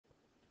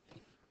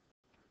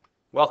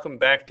Welcome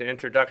back to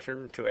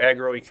Introduction to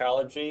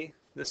Agroecology.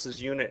 This is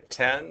Unit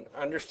 10,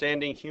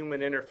 Understanding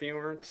Human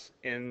Interference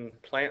in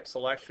Plant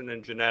Selection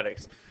and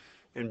Genetics.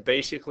 And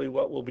basically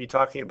what we'll be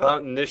talking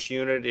about in this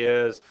unit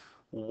is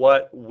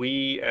what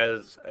we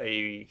as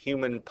a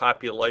human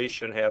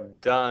population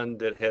have done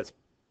that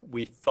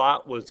we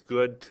thought was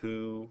good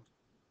to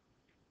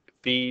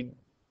feed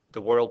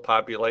the world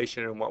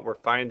population, and what we're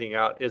finding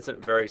out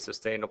isn't very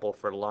sustainable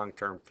for the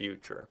long-term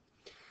future.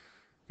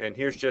 And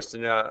here's just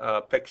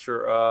a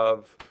picture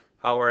of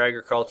how our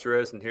agriculture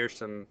is, and here's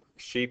some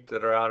sheep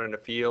that are out in the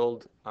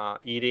field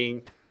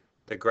eating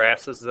the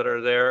grasses that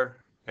are there,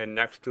 and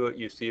next to it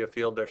you see a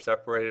field they're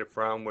separated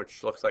from,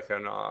 which looks like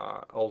an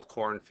old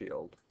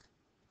cornfield.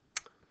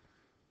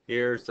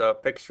 Here's a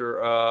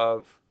picture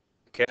of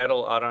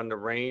cattle out on the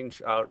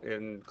range out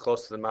in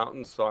close to the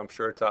mountains, so I'm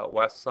sure it's out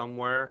west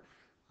somewhere,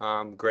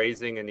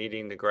 grazing and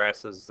eating the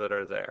grasses that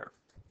are there.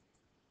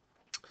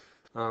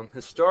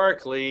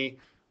 Historically,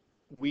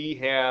 we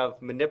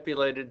have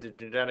manipulated the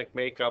genetic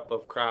makeup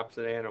of crops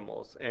and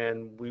animals,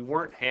 and we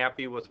weren't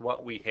happy with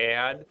what we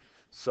had,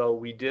 so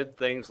we did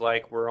things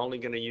like we're only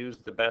going to use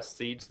the best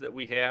seeds that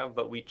we have,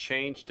 but we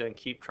changed and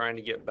keep trying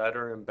to get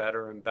better and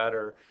better and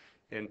better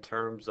in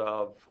terms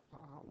of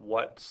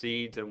what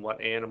seeds and what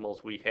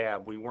animals we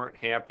have. We weren't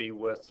happy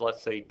with,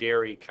 let's say,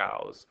 dairy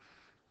cows,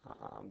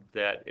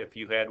 that if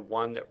you had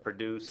one that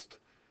produced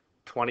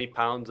 20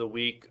 pounds a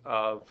week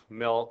of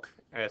milk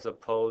as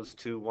opposed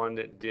to one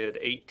that did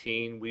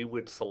 18, we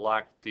would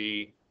select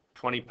the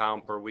 20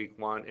 pound per week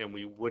one, and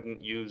we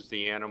wouldn't use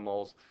the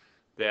animals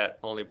that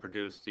only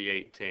produced the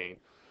 18.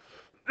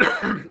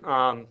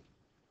 And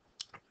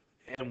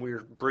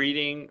we're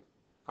breeding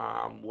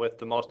with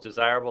the most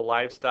desirable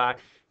livestock.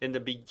 In the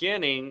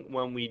beginning,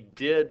 when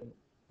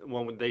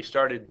they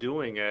started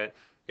doing it,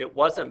 it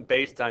wasn't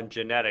based on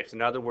genetics.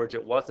 In other words,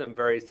 it wasn't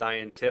very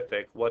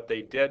scientific. What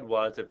they did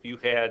was, if you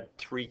had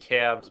 3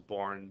 calves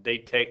born,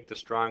 they'd take the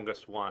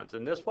strongest ones.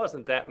 And this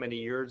wasn't that many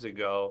years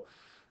ago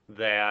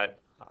that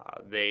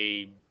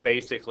they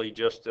basically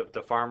just, if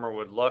the farmer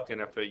would look,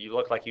 and if you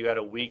looked like you had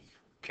a weak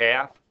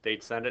calf,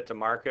 they'd send it to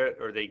market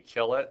or they'd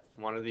kill it,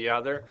 one or the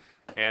other,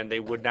 and they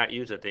would not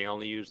use it. They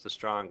only used the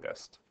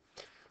strongest.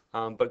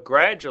 But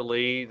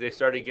gradually, they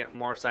started getting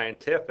more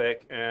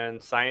scientific,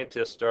 and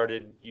scientists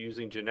started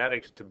using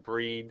genetics to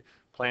breed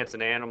plants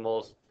and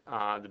animals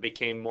that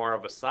became more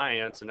of a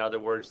science. In other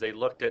words, they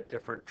looked at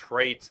different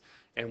traits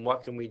and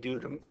what can we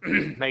do to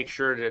make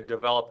sure to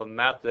develop a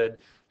method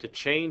to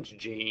change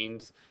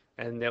genes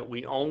and that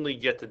we only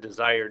get the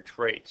desired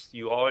traits.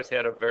 You always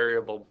had a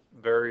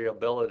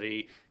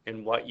variability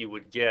in what you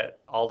would get.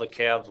 All the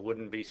calves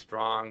wouldn't be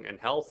strong and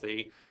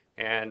healthy,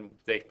 and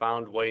they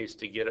found ways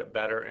to get it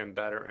better and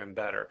better and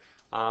better.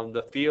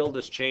 The field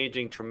is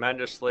changing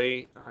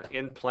tremendously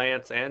in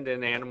plants and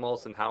in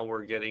animals, and how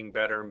we're getting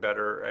better and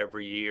better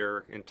every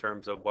year in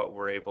terms of what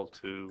we're able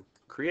to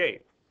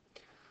create.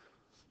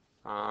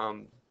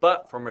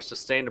 But from a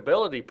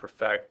sustainability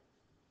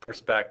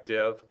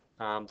perspective,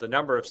 the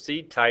number of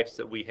seed types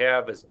that we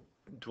have is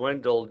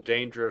dwindled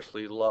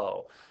dangerously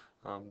low.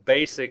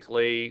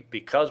 Basically,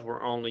 because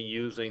we're only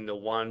using the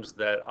ones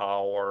that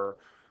are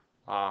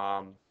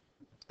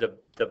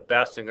the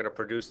best and going to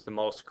produce the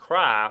most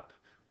crop,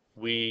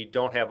 we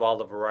don't have all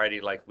the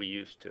variety like we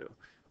used to.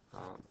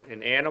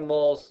 In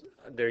animals,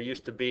 there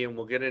used to be, and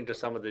we'll get into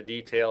some of the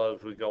detail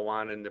as we go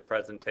on in the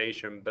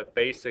presentation, but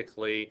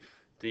basically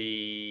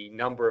the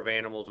number of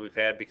animals we've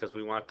had, because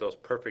we want those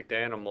perfect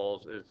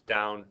animals, is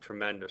down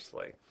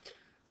tremendously.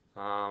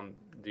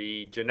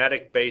 The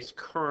genetic base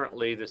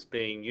currently that's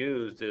being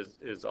used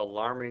is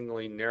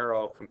alarmingly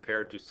narrow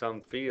compared to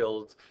some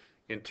fields,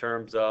 in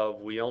terms of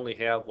we only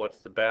have what's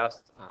the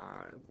best.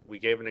 We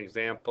gave an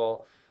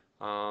example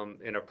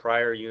in a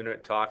prior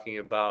unit talking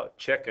about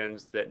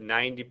chickens, that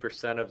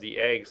 90% of the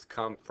eggs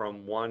come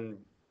from one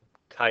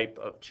type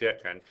of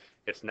chicken.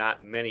 It's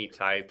not many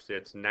types,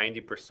 it's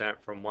 90%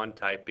 from one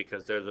type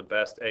because they're the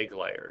best egg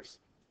layers.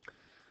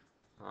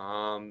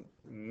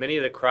 Many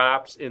of the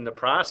crops in the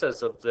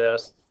process of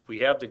this, we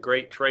have the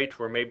great traits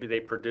where maybe they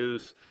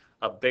produce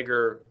a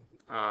bigger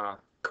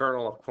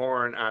kernel of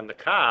corn on the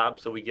cob,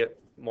 so we get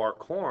more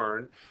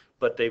corn,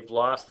 but they've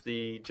lost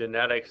the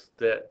genetics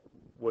that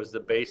was the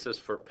basis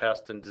for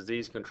pest and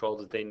disease control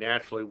that they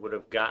naturally would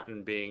have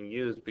gotten being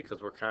used.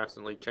 Because we're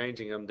constantly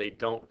changing them, they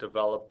don't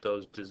develop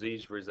those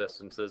disease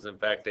resistances. In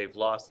fact, they've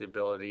lost the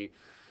ability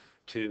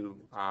to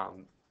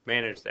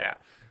manage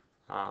that.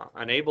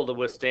 Unable to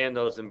withstand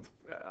those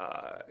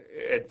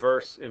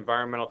adverse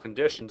environmental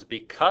conditions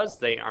because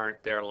they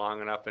aren't there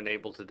long enough and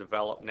able to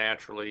develop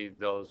naturally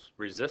those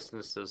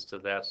resistances to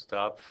that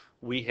stuff,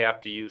 we have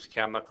to use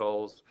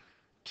chemicals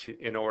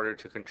in order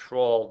to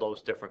control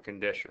those different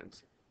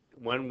conditions.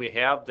 When we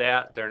have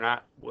that, they're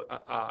not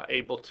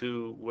able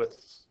to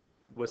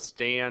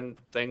withstand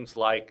things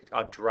like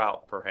a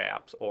drought,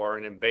 perhaps, or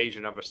an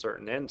invasion of a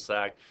certain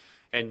insect,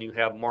 and you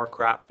have more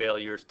crop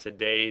failures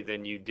today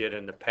than you did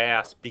in the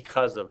past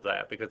because of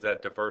that, because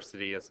that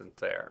diversity isn't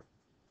there.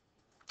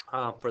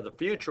 For the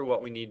future,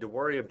 what we need to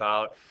worry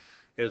about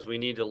is we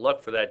need to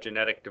look for that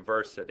genetic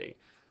diversity.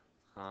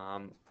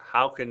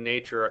 How can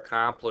nature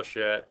accomplish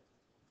it?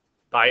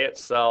 By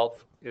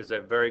itself is a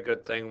very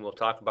good thing. We'll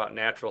talk about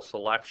natural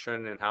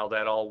selection and how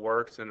that all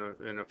works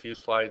in a few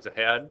slides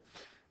ahead,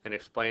 and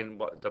explain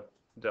what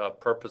the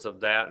purpose of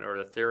that or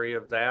the theory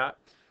of that,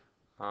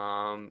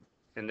 and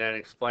then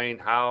explain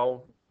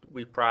how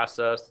we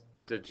process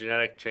the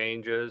genetic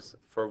changes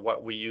for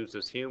what we use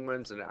as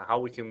humans and how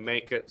we can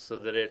make it so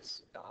that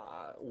it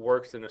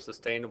works in a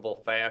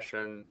sustainable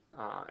fashion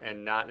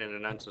and not in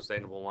an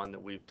unsustainable one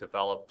that we've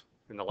developed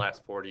in the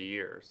last 40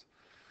 years.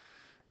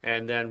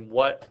 And then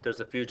what does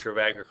the future of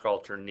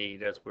agriculture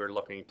need as we're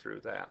looking through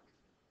that?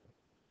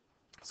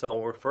 So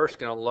we're first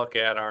going to look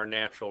at our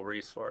natural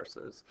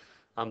resources,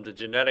 the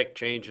genetic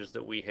changes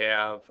that we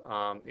have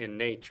in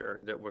nature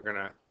that we're going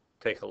to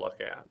take a look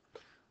at.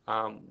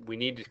 We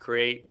need to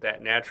create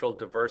that natural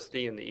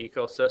diversity in the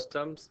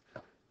ecosystems.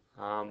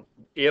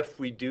 If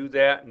we do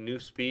that, new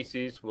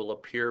species will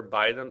appear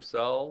by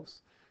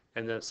themselves,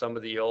 and then some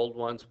of the old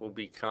ones will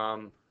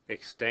become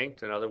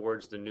extinct. In other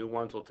words, the new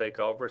ones will take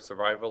over,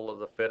 survival of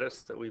the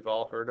fittest that we've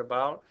all heard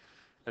about.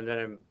 And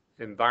then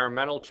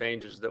environmental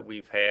changes that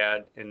we've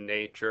had in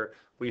nature.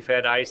 We've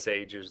had ice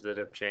ages that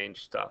have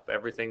changed stuff.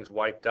 Everything's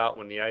wiped out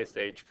when the ice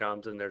age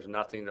comes and there's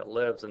nothing that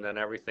lives, and then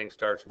everything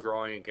starts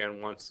growing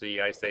again once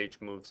the ice age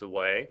moves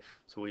away.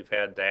 So we've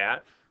had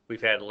that.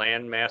 We've had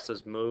land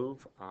masses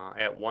move.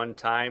 At one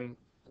time,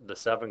 the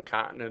 7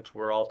 continents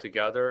were all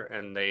together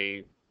and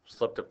they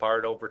slipped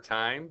apart over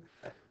time.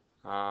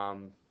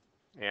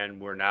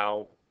 And we're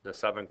now the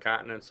 7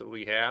 continents that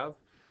we have.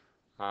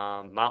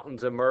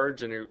 Mountains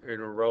emerge and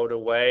erode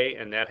away,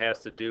 and that has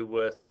to do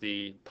with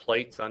the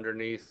plates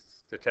underneath,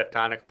 the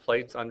tectonic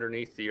plates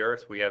underneath the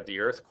earth. We have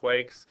the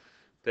earthquakes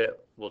that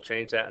will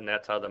change that, and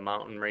that's how the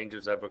mountain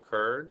ranges have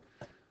occurred.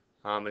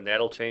 And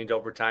that'll change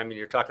over time, and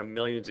you're talking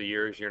millions of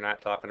years. You're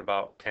not talking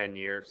about 10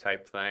 years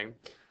type thing.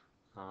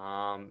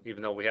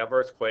 Even though we have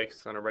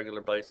earthquakes on a regular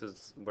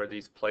basis where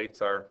these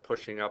plates are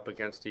pushing up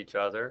against each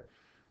other.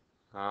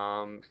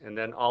 And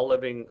then all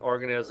living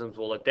organisms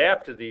will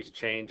adapt to these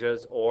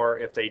changes, or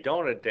if they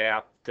don't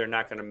adapt, they're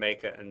not going to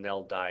make it and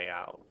they'll die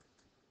out.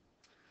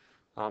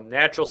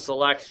 Natural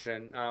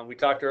selection, we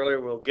talked earlier,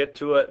 we'll get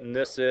to it, and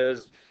this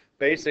is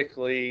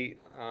basically,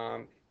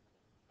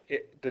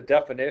 the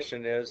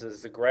definition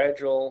is the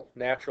gradual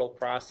natural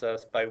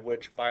process by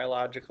which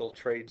biological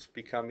traits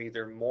become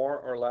either more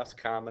or less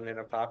common in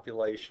a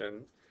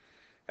population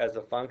as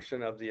a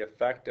function of the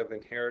effect of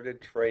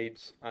inherited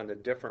traits on the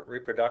different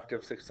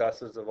reproductive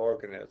successes of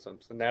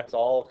organisms. And that's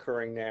all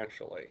occurring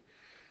naturally.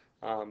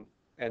 And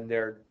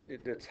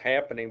it's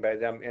happening by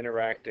them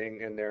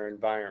interacting in their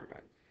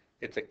environment.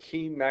 It's a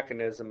key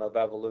mechanism of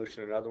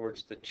evolution. In other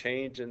words, the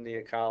change in the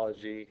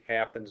ecology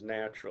happens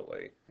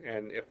naturally.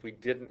 And if we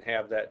didn't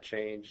have that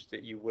change,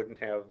 that you wouldn't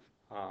have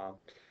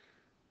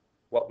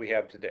what we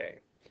have today.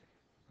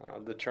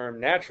 The term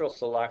natural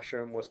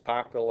selection was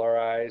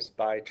popularized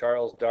by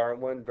Charles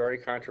Darwin, very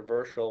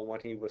controversial when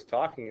he was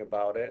talking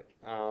about it,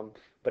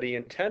 but he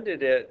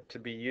intended it to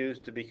be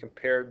used to be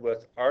compared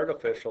with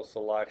artificial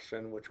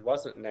selection, which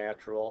wasn't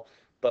natural,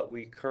 but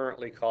we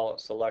currently call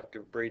it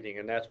selective breeding,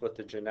 and that's what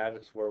the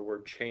genetics where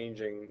we're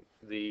changing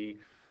the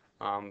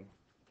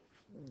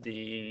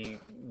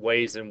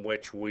ways in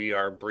which we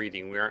are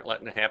breeding. We aren't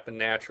letting it happen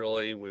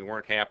naturally. We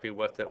weren't happy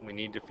with it. We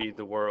need to feed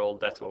the world.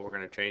 That's what we're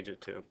going to change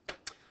it to.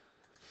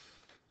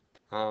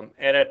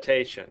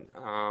 Adaptation.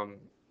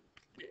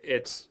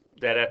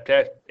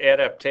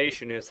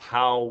 Adaptation is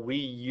how we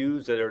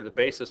use it, or the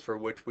basis for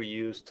which we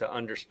use to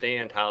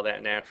understand how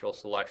that natural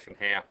selection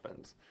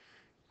happens.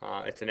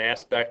 It's an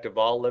aspect of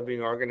all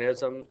living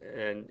organisms,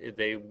 and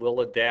they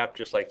will adapt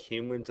just like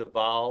humans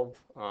evolve.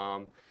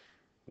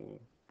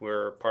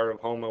 We're part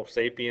of Homo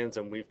sapiens,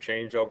 and we've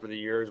changed over the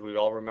years. We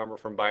all remember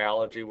from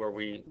biology where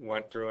we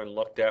went through and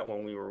looked at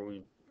when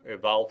we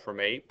evolved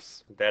from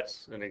apes.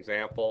 That's an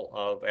example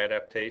of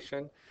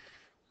adaptation.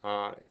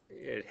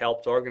 It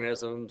helps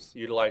organisms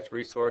utilize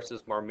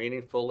resources more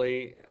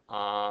meaningfully.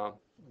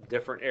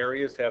 Different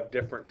areas have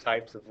different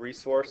types of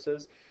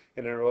resources,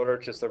 and in order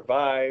to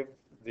survive,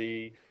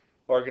 the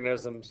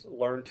organisms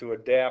learn to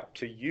adapt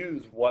to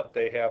use what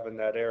they have in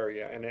that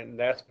area. And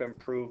that's been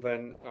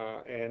proven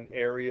in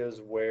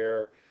areas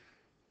where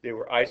they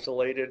were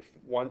isolated.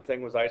 One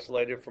thing was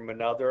isolated from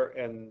another,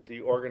 and the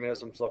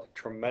organisms looked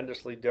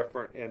tremendously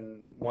different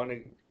in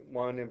one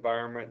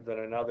environment than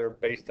another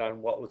based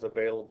on what was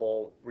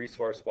available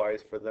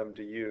resource-wise for them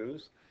to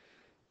use.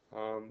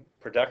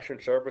 Production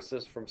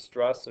services from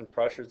stress and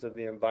pressures of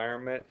the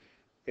environment.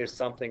 Is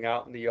something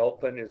out in the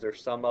open? Is there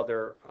some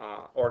other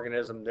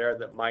organism there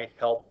that might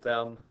help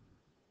them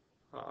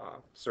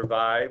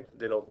survive?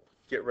 That'll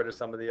get rid of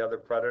some of the other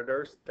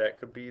predators that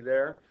could be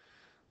there.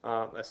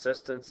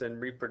 Assistance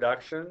in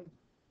reproduction.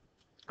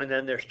 And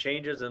then there's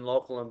changes in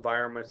local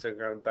environments that are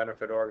going to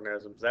benefit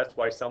organisms. That's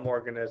why some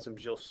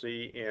organisms you'll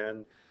see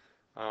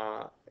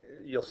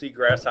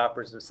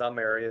grasshoppers in some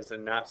areas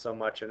and not so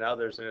much in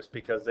others, and it's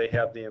because they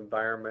have the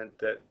environment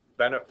that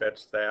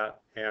benefits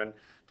that, and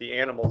the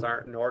animals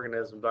aren't and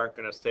organisms aren't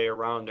going to stay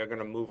around. They're going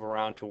to move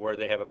around to where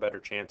they have a better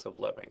chance of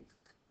living.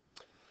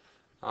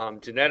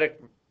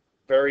 Genetic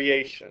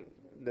variation.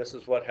 This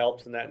is what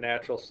helps in that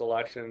natural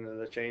selection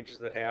and the changes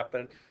that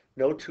happen.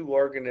 No two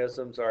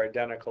organisms are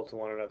identical to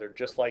one another.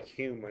 Just like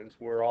humans,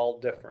 we're all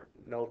different.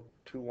 No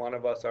one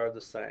of us are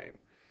the same.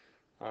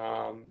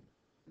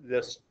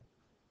 This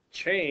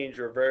change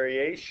or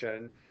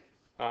variation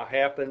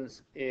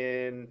happens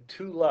in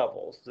two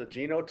levels: the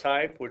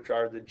genotype, which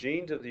are the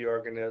genes of the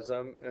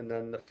organism, and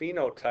then the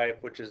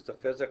phenotype, which is the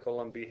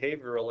physical and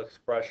behavioral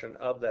expression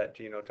of that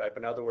genotype.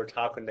 In other words,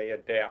 how can they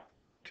adapt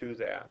to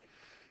that?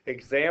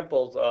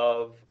 Examples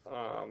of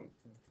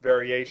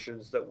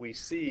variations that we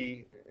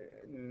see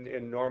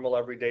in normal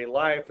everyday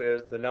life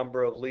is the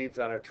number of leaves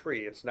on a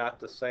tree. It's not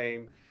the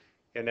same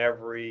in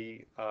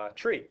every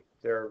tree.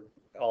 They're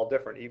all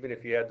different. Even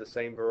if you had the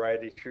same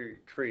variety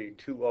tree,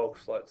 two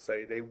oaks, let's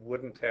say, they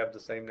wouldn't have the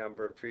same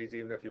number of trees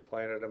even if you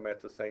planted them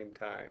at the same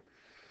time.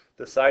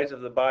 The size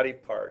of the body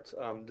parts.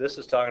 This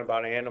is talking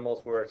about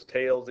animals where it's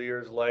tails,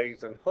 ears,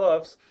 legs, and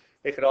hoofs.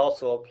 It could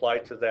also apply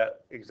to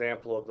that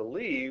example of the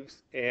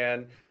leaves,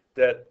 and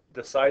that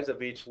the size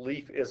of each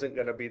leaf isn't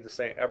going to be the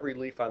same. Every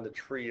leaf on the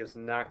tree is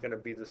not going to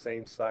be the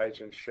same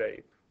size and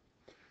shape.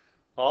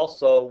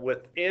 Also,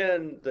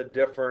 within the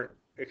different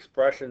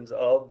expressions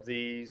of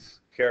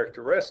these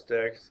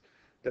characteristics,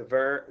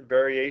 the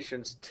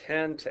variations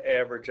tend to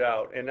average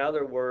out. In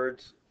other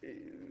words,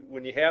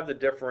 when you have the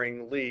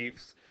differing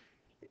leaves,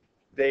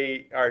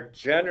 they are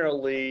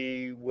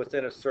generally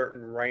within a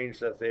certain range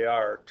that they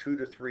are, 2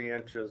 to 3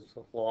 inches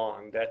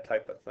long, that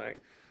type of thing.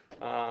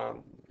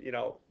 You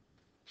know,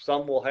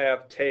 some will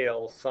have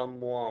tails, some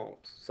won't.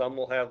 Some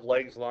will have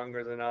legs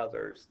longer than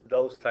others.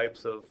 Those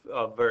types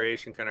of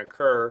variation can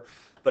occur.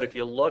 But if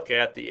you look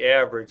at the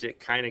average, it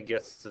kind of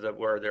gets to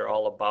where they're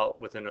all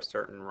about within a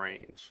certain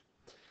range.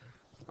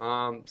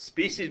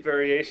 Species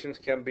variations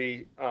can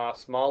be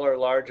small or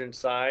large in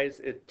size.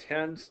 It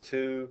tends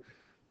to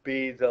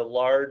be the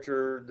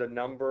larger the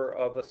number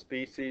of a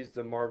species,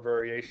 the more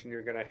variation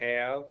you're going to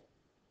have.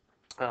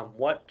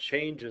 What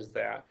changes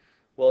that?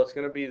 Well, it's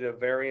going to be the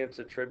variance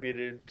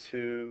attributed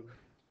to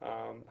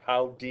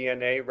how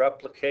DNA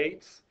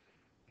replicates,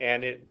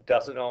 and it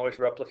doesn't always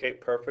replicate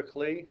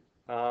perfectly.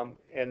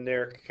 And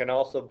there can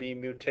also be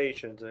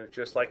mutations, and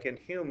just like in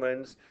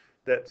humans,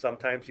 that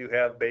sometimes you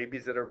have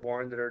babies that are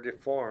born that are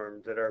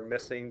deformed, that are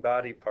missing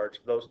body parts,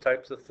 those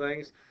types of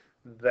things.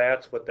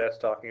 That's what that's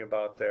talking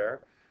about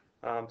there.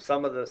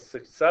 Some of the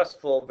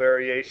successful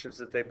variations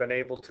that they've been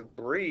able to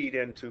breed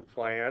into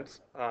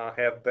plants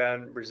have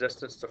been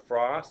resistance to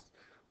frost,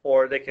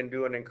 or they can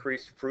do an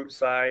increased fruit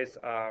size.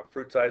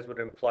 Fruit size would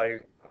imply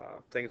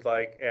things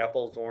like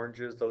apples,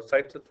 oranges, those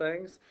types of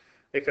things.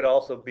 It could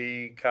also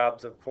be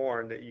cobs of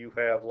corn, that you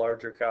have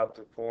larger cobs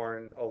of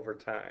corn over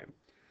time.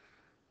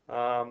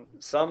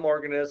 Some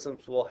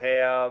organisms will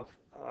have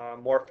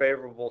more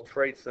favorable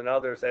traits than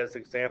others. As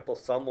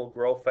examples, some will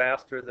grow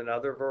faster than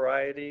other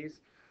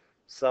varieties.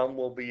 Some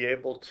will be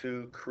able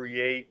to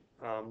create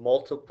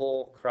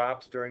multiple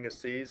crops during a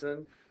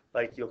season,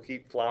 like you'll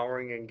keep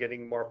flowering and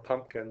getting more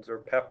pumpkins or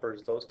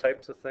peppers, those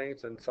types of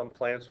things. And some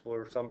plants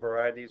or some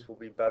varieties will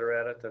be better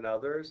at it than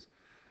others.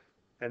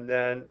 And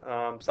then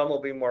some will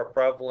be more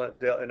prevalent.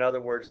 In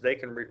other words, they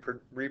can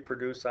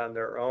reproduce on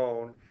their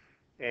own,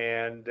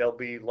 and there'll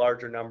be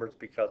larger numbers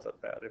because of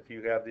that. If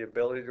you have the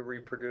ability to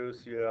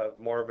reproduce, you have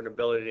more of an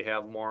ability to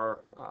have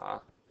more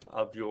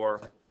of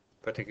your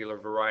particular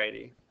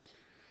variety.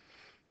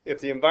 If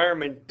the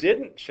environment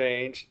didn't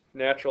change,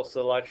 natural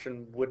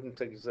selection wouldn't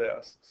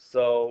exist.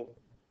 So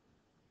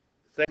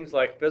things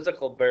like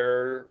physical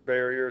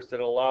barriers that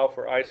allow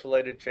for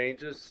isolated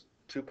changes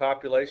to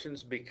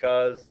populations,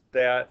 because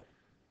that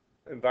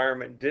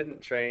environment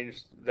didn't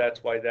change,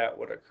 that's why that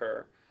would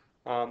occur.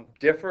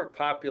 Different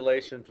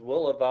populations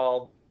will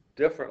evolve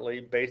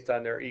differently based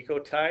on their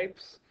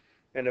ecotypes,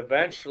 and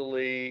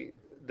eventually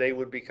they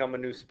would become a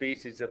new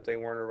species if they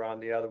weren't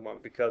around the other one,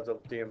 because of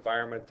the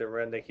environment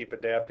they're in. They keep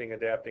adapting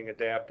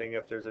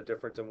if there's a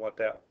difference in what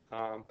that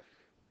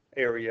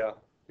area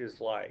is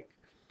like.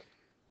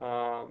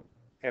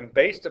 And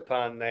based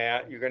upon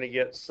that, you're going to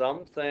get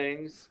some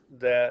things,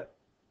 that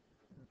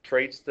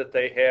traits that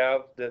they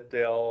have, that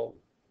they'll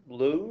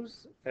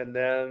lose, and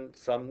then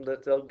some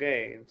that they'll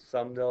gain.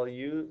 Some they'll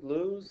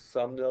lose,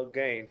 some they'll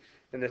gain.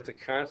 And it's a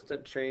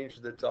constant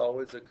change that's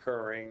always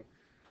occurring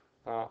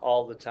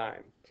all the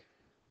time.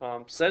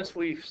 Since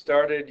we've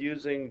started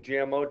using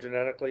GMO,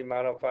 genetically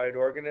modified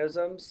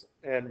organisms,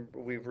 and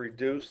we've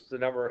reduced the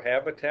number of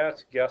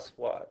habitats, guess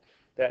what?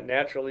 That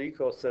natural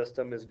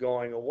ecosystem is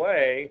going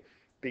away,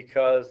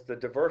 because the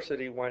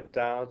diversity went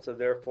down, so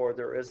therefore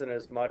there isn't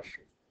as much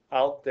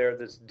out there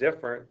that's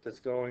different, that's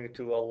going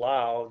to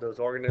allow, those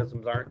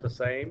organisms aren't the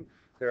same.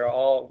 They're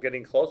all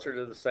getting closer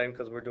to the same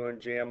because we're doing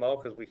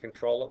GMO, because we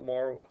control it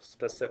more,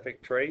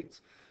 specific traits,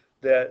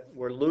 that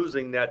we're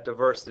losing that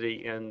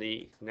diversity in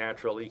the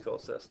natural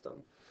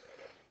ecosystem.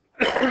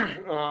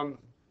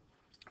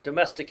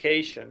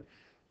 Domestication.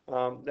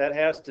 That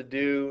has to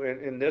do,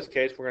 in this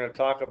case, we're going to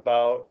talk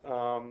about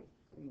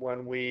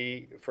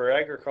for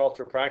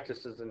agricultural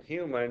practices in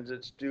humans,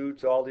 it's due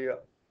to all the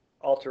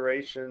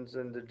alterations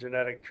in the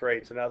genetic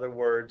traits. In other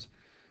words,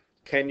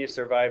 can you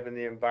survive in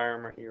the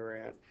environment you're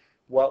in?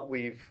 What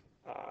we've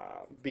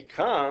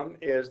become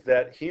is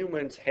that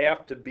humans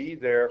have to be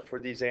there for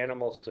these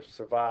animals to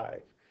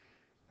survive.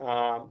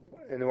 And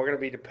we're going to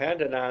be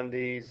dependent on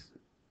these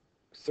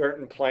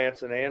certain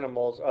plants and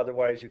animals,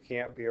 otherwise you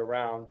can't be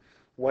around.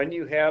 When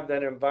you have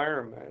that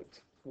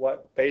environment,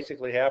 what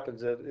basically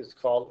happens is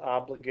called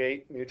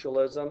obligate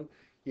mutualism.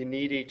 You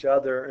need each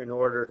other in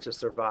order to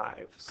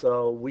survive.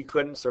 So we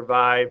couldn't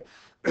survive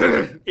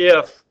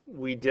if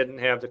we didn't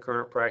have the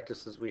current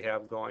practices we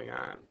have going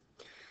on.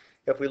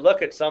 If we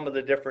look at some of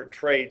the different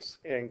traits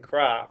in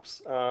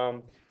crops,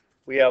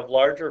 we have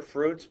larger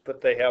fruits,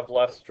 but they have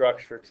less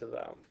structure to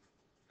them.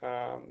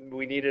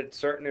 We needed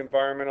certain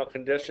environmental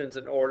conditions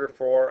in order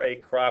for a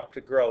crop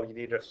to grow. You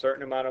need a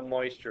certain amount of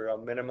moisture, a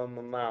minimum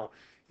amount.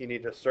 You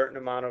need a certain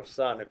amount of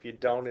sun. If you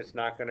don't, it's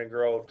not going to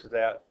grow to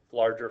that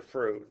larger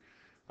fruit.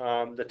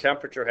 The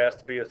temperature has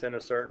to be within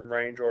a certain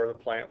range or the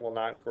plant will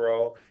not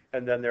grow.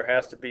 And then there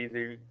has to be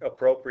the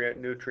appropriate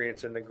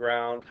nutrients in the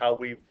ground. What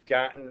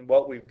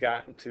we've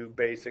gotten to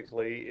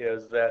basically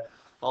is that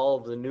all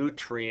of the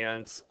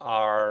nutrients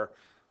are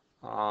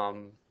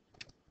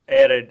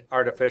added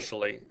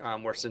artificially.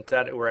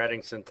 We're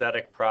adding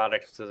synthetic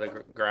products to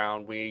the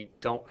ground. We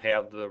don't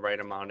have the right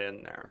amount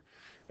in there.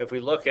 If we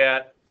look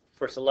at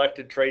for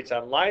selected traits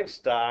on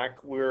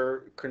livestock,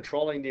 we're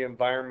controlling the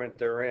environment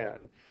they're in.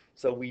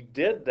 So we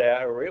did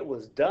that, or it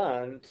was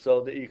done,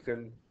 so that you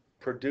can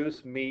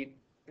produce meat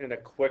in a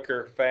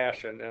quicker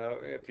fashion.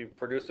 If you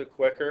produce it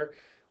quicker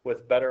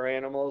with better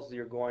animals,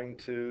 you're going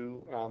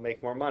to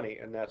make more money,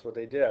 and that's what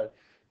they did.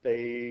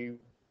 They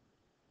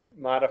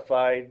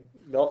modified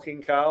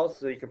milking cows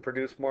so you can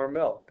produce more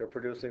milk. They're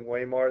producing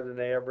way more than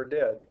they ever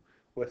did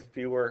with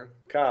fewer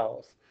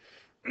cows.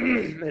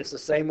 It's the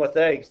same with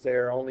eggs.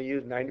 They're only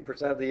used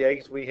 90% of the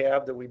eggs we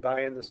have that we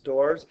buy in the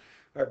stores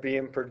are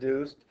being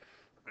produced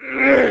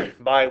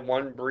by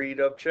one breed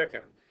of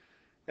chicken.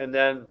 And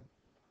then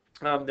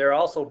they're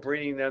also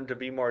breeding them to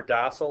be more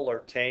docile or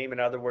tame. In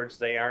other words,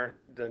 they aren't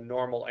the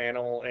normal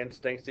animal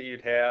instincts that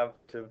you'd have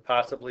to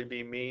possibly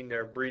be mean.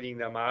 They're breeding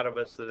them out of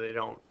it so they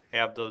don't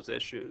have those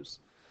issues.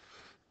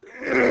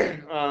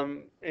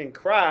 In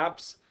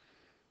crops,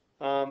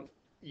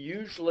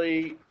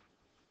 usually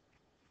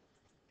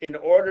in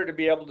order to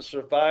be able to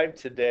survive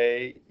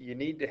today, you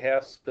need to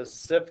have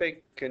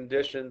specific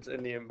conditions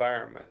in the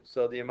environment.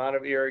 So the amount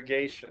of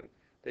irrigation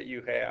that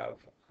you have.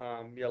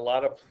 A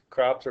lot of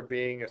crops are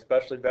being,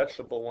 especially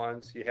vegetable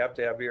ones, you have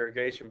to have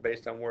irrigation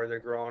based on where they're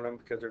growing them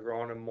because they're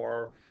growing them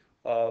more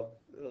the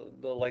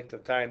length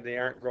of time. They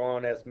aren't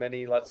growing as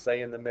many, let's say,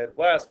 in the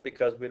Midwest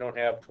because we don't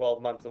have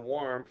 12 months of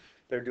warm.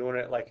 They're doing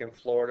it like in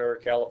Florida or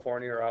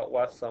California or out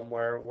west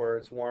somewhere where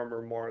it's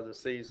warmer more of the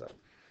season.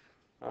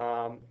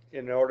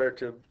 In order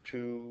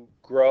to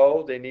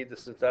grow, they need the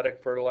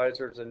synthetic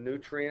fertilizers and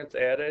nutrients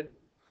added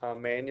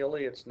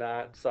manually. It's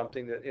not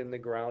something that in the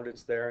ground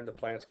it's there and the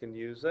plants can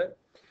use it.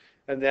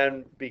 And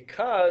then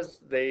because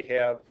they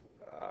have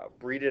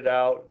breeded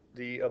out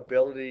the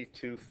ability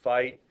to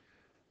fight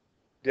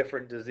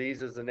different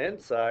diseases and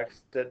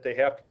insects, that they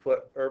have to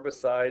put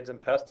herbicides and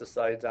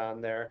pesticides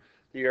on there.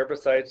 The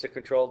herbicides to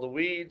control the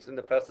weeds and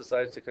the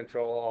pesticides to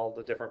control all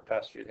the different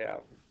pests you'd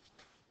have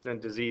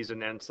and disease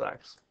and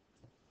insects.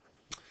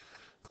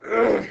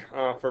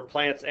 For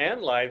plants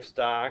and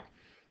livestock,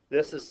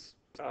 this is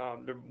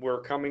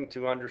we're coming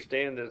to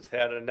understand that it's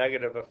had a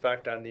negative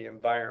effect on the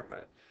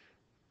environment.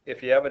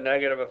 If you have a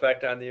negative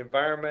effect on the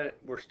environment,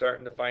 we're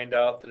starting to find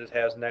out that it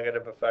has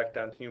negative effect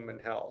on human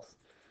health.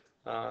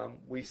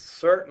 We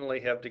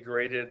certainly have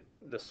degraded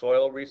the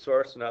soil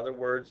resource. In other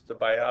words, the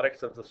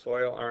biotics of the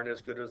soil aren't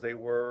as good as they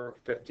were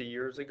 50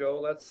 years ago,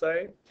 let's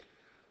say.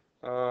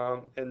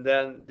 And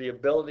then the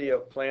ability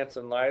of plants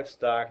and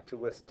livestock to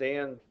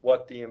withstand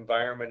what the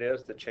environment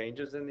is, the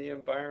changes in the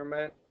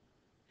environment,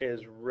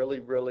 is really,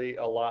 really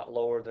a lot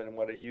lower than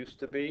what it used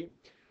to be.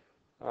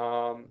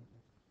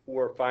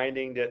 We're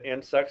finding that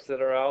insects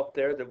that are out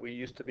there that we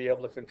used to be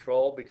able to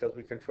control because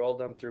we controlled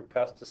them through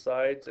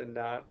pesticides and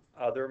not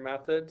other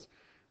methods,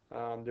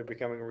 they're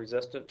becoming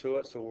resistant to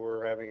it, so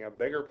we're having a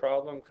bigger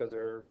problem because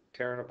they're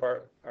tearing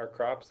apart our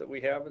crops that we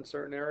have in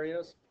certain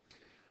areas.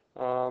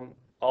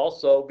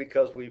 Also,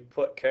 because we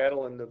put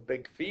cattle in the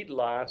big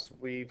feedlots,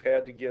 we've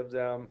had to give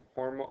them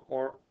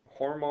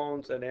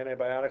hormones and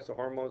antibiotics, the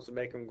hormones to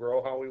make them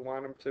grow how we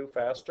want them to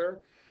faster.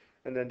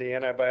 And then the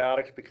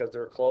antibiotics, because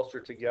they're closer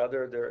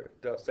together,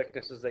 the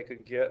sicknesses they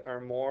could get are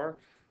more.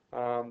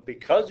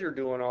 Because you're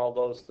doing all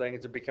those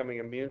things, they're becoming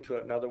immune to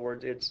it. In other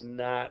words, it's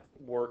not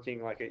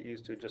working like it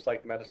used to, just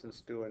like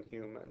medicines do in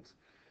humans.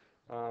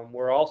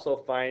 We're also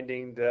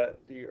finding that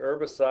the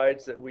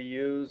herbicides that we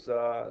use,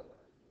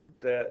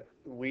 that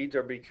weeds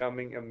are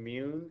becoming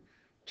immune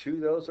to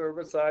those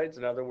herbicides.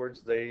 In other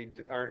words, they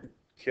aren't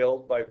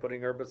killed by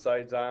putting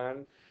herbicides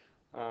on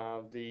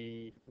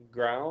the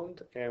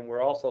ground. And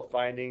we're also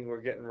finding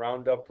we're getting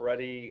Roundup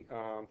ready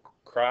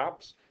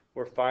crops.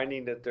 We're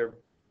finding that they're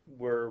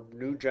where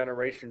new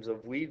generations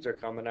of weeds are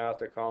coming out.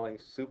 They're calling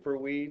super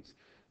weeds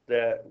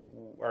that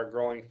are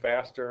growing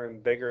faster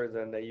and bigger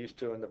than they used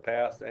to in the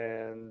past,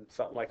 and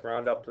something like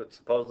Roundup that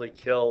supposedly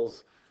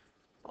kills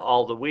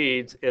all the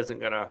weeds isn't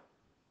going to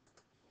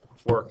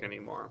work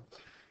anymore.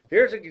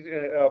 Here's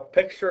a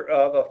picture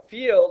of a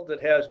field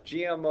that has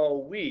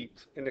GMO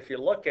wheat, and if you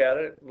look at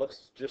it, it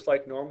looks just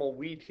like normal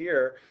wheat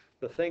here.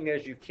 The thing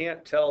is, you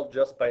can't tell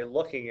just by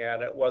looking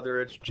at it whether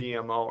it's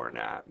GMO or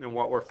not. And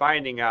what we're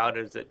finding out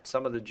is that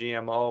some of the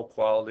GMO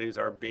qualities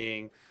are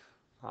being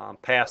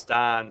passed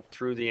on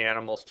through the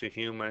animals to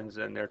humans,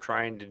 and they're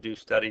trying to do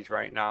studies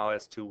right now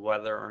as to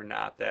whether or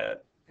not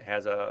that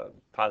has a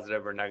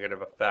positive or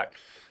negative effect.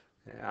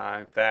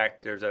 In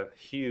fact, there's a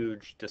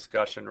huge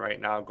discussion right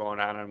now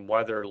going on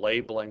whether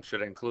labeling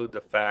should include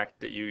the fact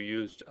that you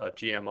used a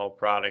GMO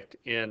product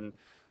in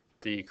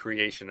the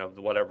creation of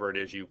whatever it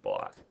is you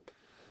bought.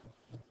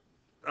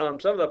 Some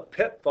of the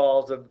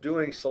pitfalls of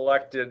using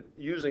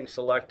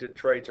selected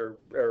traits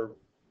or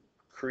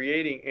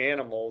creating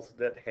animals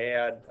that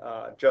had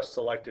just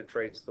selected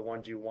traits, the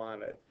ones you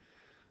wanted.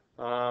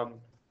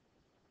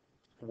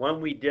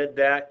 When we did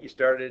that, you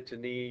started to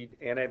need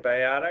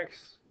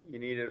antibiotics. You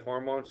needed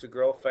hormones to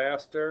grow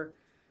faster.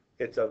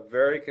 It's a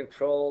very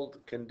controlled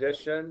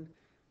condition,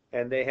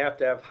 and they have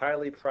to have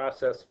highly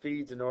processed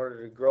feeds in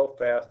order to grow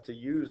fast to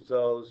use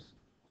those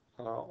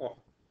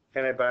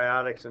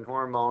antibiotics and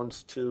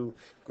hormones to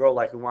grow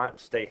like we want and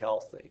stay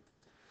healthy.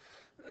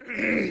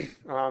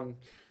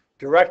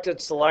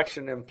 Directed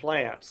selection in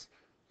plants.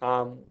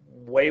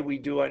 Way we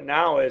do it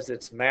now is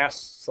it's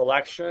mass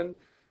selection.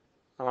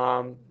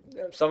 Some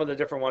of the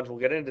different ones we'll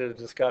get into the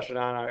discussion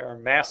on are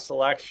mass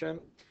selection,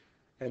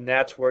 and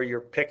that's where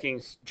you're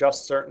picking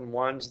just certain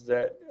ones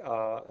that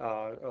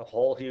a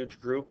whole huge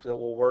group that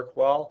will work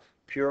well.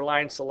 Pure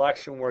line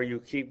selection, where you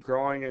keep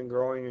growing and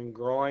growing and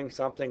growing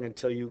something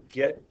until you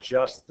get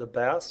just the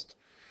best.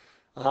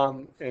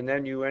 And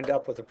then you end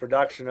up with a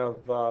production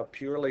of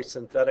purely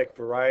synthetic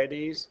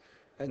varieties,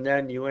 and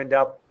then you end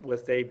up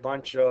with a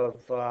bunch of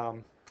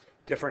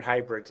different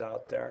hybrids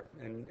out there,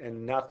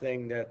 and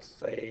nothing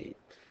that's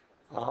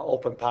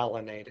open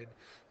pollinated.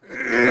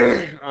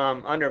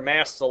 Under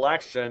mass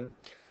selection,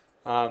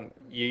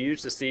 you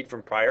use the seed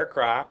from prior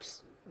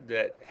crops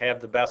that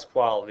have the best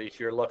qualities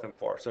you're looking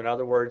for. So in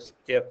other words,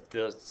 if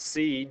the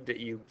seed that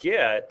you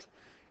get,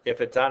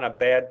 if it's on a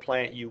bad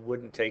plant, you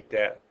wouldn't take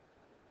that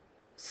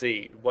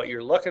seed. What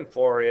you're looking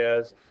for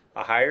is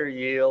a higher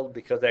yield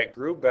because that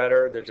grew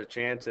better. There's a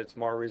chance it's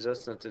more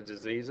resistant to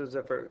diseases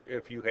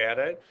if you had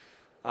it.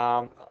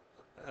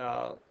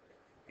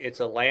 It's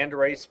a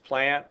landrace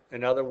plant.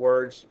 In other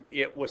words,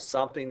 it was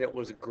something that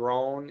was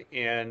grown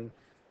in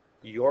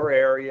your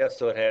area,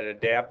 so it had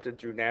adapted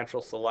through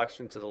natural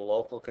selection to the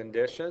local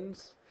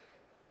conditions.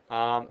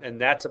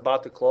 And that's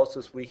about the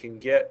closest we can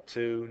get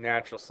to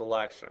natural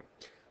selection.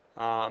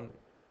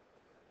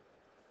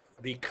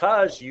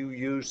 Because you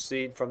use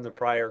seed from the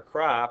prior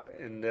crop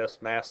in this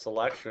mass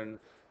selection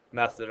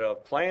method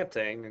of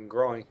planting and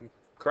growing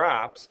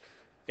crops,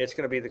 it's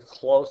going to be the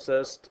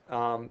closest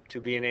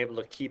to being able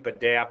to keep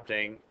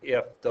adapting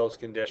if those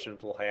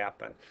conditions will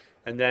happen.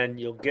 And then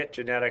you'll get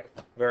genetic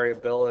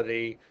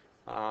variability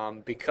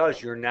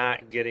because you're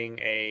not getting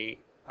a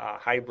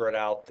hybrid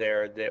out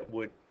there that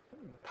would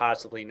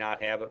possibly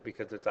not have it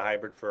because it's a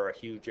hybrid for a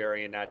huge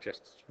area, not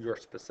just your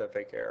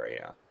specific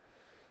area.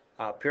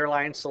 Pure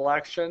line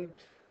selection,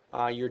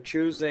 you're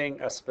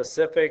choosing a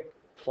specific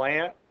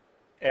plant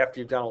after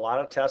you've done a lot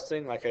of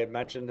testing, like I had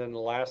mentioned in the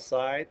last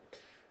slide.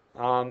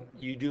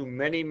 You do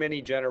many,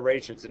 many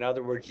generations. In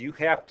other words, you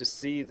have to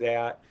see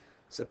that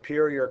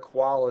superior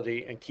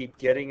quality and keep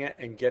getting it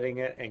and getting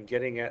it and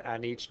getting it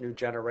on each new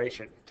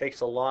generation. It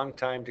takes a long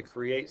time to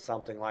create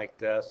something like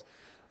this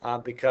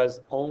because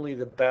only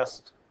the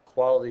best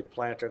quality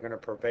plants are going to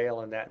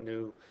prevail in that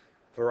new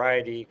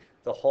variety.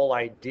 The whole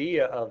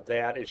idea of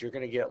that is you're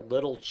going to get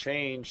little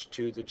change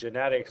to the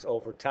genetics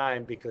over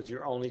time because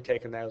you're only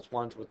taking those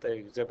ones that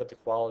exhibit the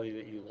quality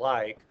that you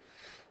like.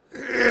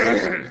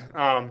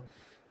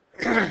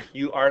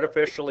 You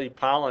artificially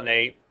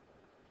pollinate.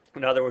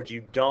 In other words,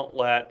 you don't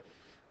let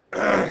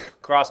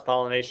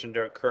cross-pollination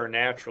to occur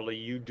naturally.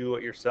 You do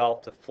it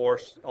yourself to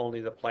force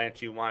only the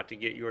plants you want to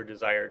get your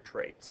desired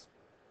traits.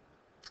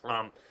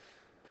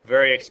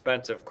 Very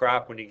expensive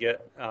crop when you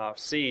get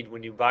seed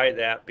when you buy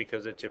that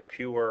because it's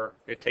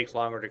it takes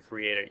longer to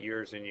create it,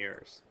 years and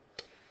years.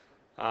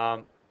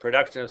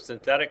 Production of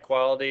synthetic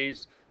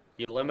qualities,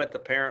 you limit the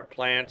parent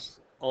plants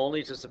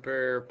only to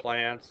superior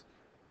plants.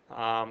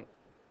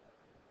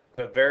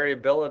 The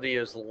variability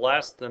is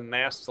less than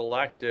mass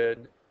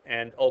selected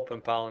and open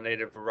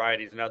pollinated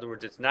varieties. In other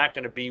words, it's not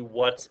going to be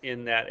what's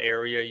in that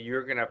area.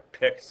 You're going to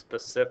pick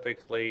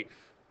specifically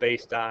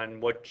based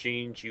on what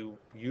genes you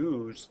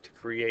use to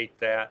create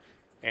that,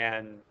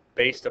 and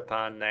based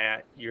upon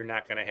that, you're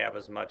not going to have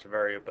as much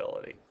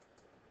variability.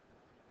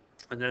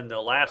 And then the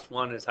last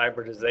one is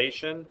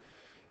hybridization,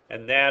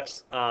 and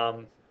that's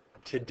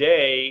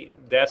Today,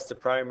 that's the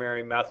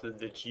primary method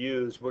that's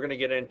used. We're going to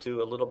get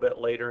into a little bit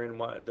later in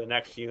the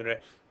next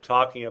unit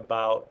talking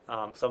about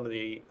some of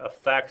the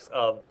effects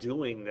of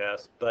doing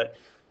this, but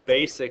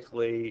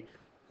basically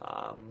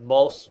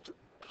most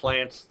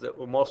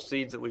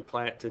seeds that we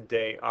plant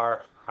today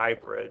are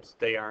hybrids.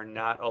 They are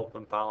not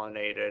open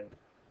pollinated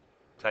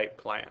type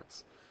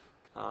plants.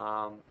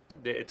 Um,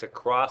 it's a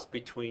cross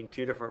between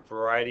two different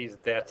varieties.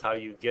 That's how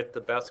you get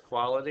the best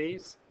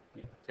qualities.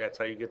 That's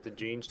how you get the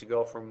genes to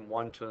go from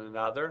one to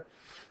another.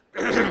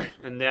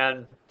 And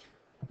then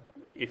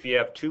if you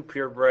have two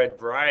purebred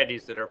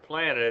varieties that are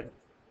planted,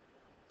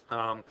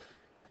 um,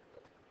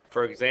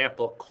 for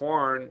example,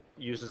 corn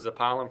uses the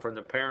pollen from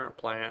the parent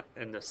plant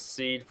and the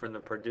seed from the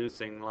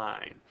producing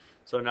line.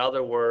 So in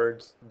other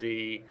words,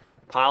 the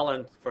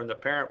pollen from the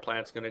parent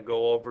plant is going to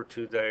go over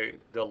to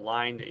the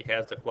line that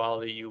has the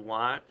quality you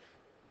want.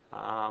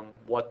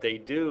 What they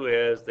do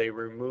is they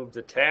remove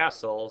the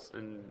tassels,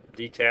 and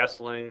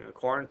detasseling a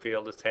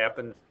cornfield has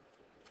happened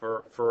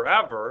for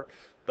forever,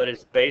 but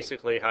it's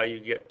basically how you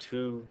get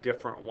two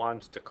different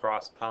ones to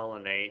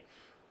cross-pollinate.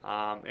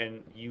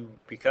 And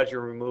because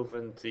you're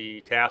removing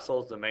the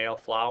tassels, the male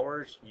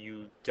flowers,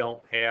 you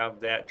don't have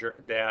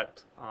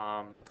that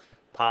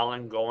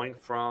pollen going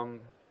from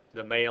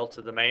the male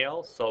to the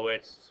male, so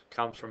it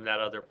comes from that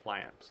other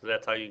plant. So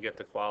that's how you get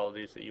the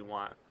qualities that you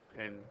want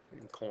in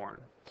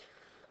corn.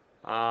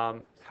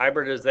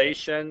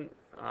 Hybridization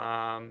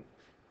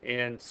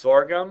in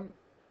sorghum,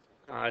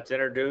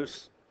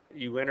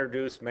 you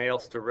introduce male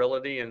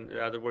sterility. In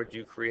other words,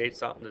 you create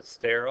something that's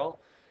sterile,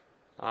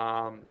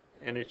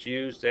 and it's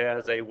used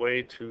as a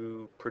way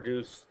to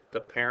produce the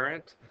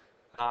parent.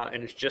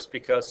 And it's just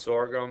because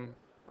sorghum,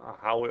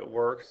 how it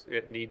works,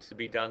 it needs to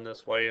be done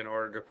this way in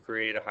order to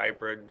create a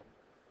hybrid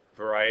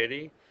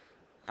variety.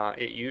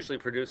 It usually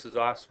produces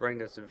offspring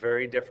that's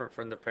very different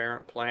from the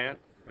parent plant.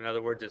 In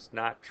other words, it's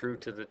not true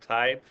to the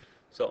type,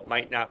 so it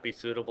might not be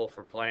suitable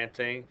for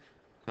planting.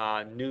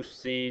 New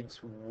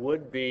seeds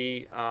would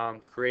be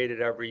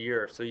created every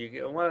year. So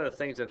one of the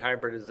things in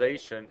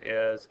hybridization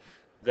is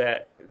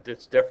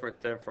that's different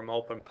than from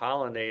open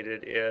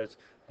pollinated is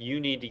you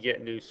need to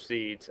get new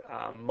seeds.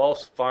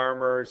 Most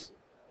farmers,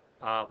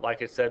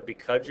 like I said,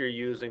 because you're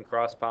using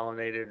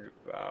cross-pollinated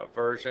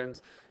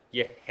versions,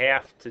 you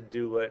have to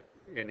do it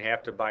and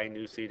have to buy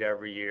new seed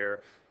every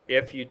year.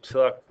 If you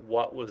took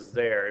what was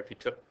there, if you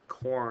took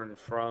corn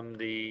from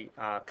the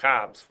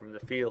cobs from the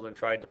field and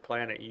tried to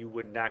plant it, you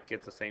would not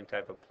get the same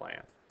type of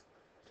plant.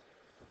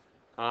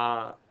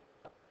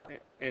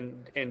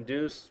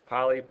 Induced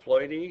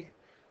polyploidy,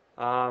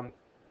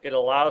 it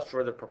allows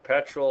for the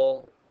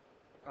perpetual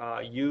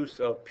use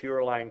of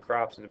pure line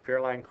crops, and the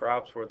pure line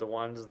crops were the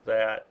ones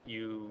that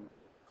you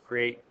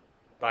create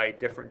by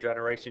different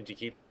generations. You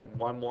keep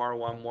one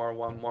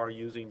more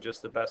using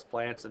just the best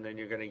plants, and then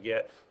you're going to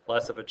get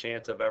less of a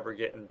chance of ever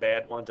getting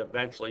bad ones.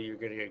 Eventually, you're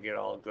going to get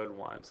all good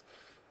ones.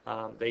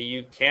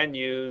 They can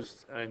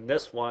use, in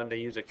this one, they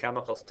use a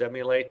chemical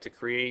stimulate to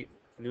create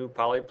new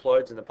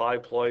polyploids, and the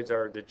polyploids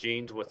are the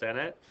genes within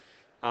it.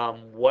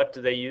 What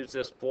do they use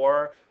this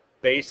for?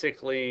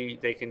 Basically,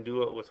 they can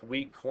do it with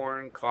wheat,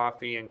 corn,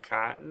 coffee, and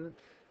cotton.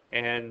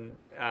 And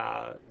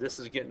this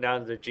is getting down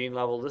to the gene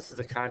level. This is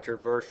a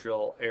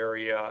controversial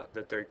area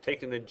that they're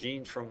taking the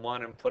genes from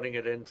one and putting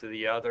it into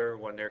the other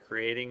when they're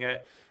creating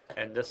it.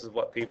 And this is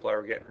what people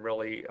are getting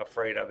really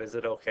afraid of. Is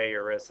it okay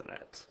or isn't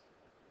it?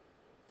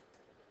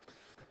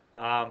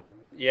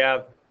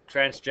 Yeah,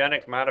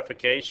 transgenic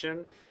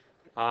modification.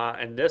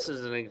 And this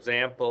is an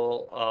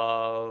example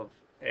of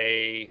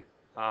a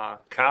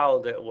cow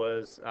that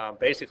was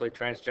basically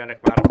transgenic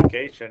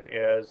modification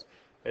is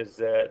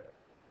that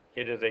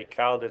it is a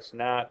cow that's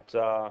not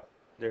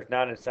there's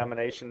not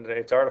insemination.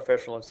 It's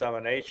artificial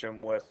insemination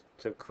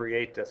to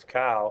create this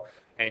cow,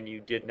 and you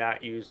did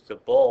not use the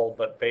bull,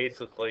 but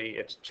basically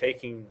it's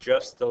taking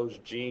just those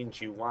genes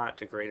you want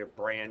to create a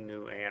brand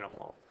new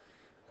animal.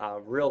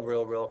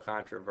 Real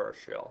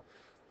controversial,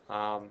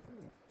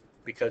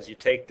 because you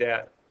take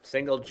that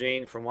single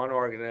gene from one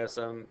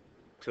organism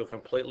to a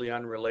completely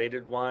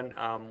unrelated one.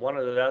 One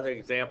of the other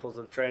examples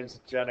of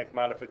transgenic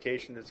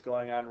modification that's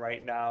going on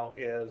right now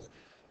is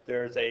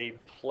there's a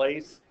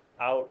place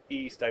out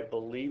east, I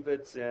believe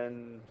it's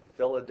in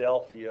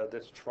Philadelphia,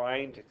 that's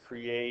trying to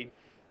create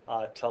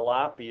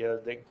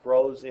tilapia that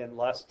grows in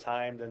less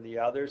time than the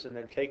others, and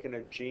they're taking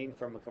a gene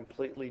from a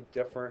completely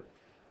different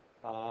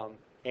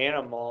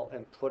animal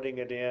and putting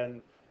it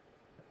in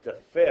the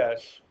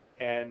fish.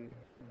 And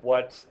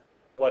what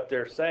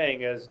they're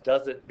saying is,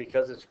 does it,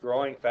 because it's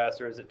growing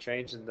faster, is it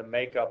changing the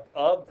makeup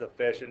of the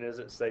fish, and is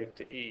it safe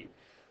to eat?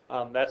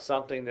 That's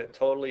something that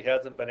totally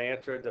hasn't been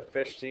answered. The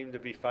fish seem to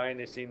be fine.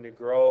 They seem to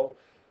grow.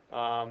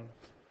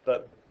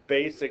 But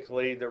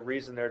basically, the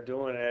reason they're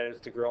doing it is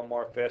to grow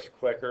more fish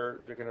quicker.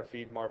 They're going to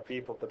feed more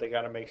people, but they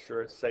got to make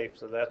sure it's safe.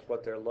 So that's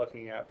what they're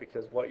looking at,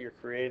 because what you're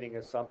creating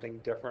is something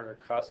different or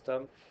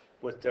custom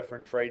with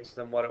different traits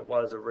than what it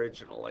was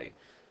originally.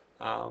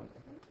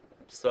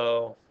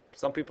 So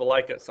some people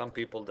like it, some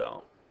people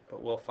don't,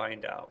 but we'll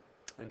find out.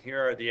 And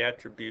here are the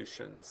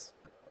attributions.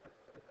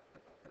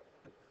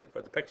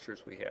 for the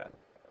pictures we had.